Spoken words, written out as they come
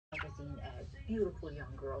bed, beautiful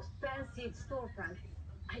young girls, fancy storefront.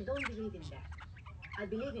 I don't believe in that. I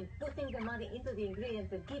believe in putting the money into the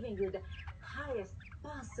ingredient and giving you the highest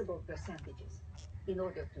possible percentages in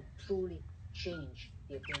order to truly change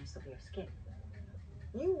the appearance of your skin.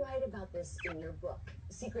 You write about this in your book,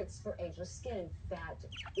 Secrets for Ageless Skin, that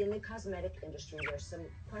in the cosmetic industry there's some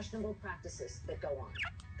questionable practices that go on.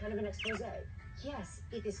 Kind of an expose. Yes,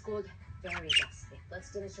 it is called fairy dusting.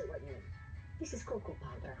 Let's demonstrate what you mean. This is cocoa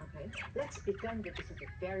powder. Okay. Let's pretend that this is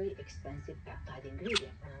a very expensive peptide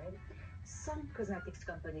ingredient. All right. Some cosmetics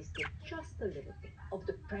companies take just a little bit of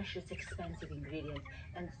the precious, expensive ingredient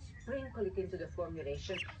and sprinkle it into the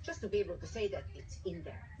formulation just to be able to say that it's in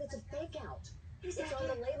there. It's a fake out. Exactly. It's on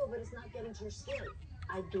the label, but it's not getting to your skin.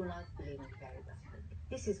 I do not believe in fairy dusting.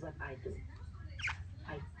 This is what I do.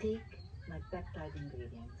 I take my peptide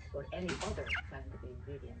ingredient or any other kind of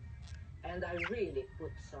ingredient and I really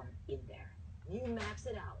put some in there. You max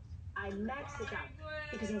it out. I max it out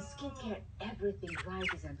because in skincare, everything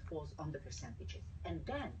rises and falls on the percentages. And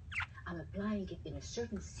then I'm applying it in a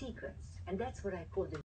certain sequence. And that's what I call the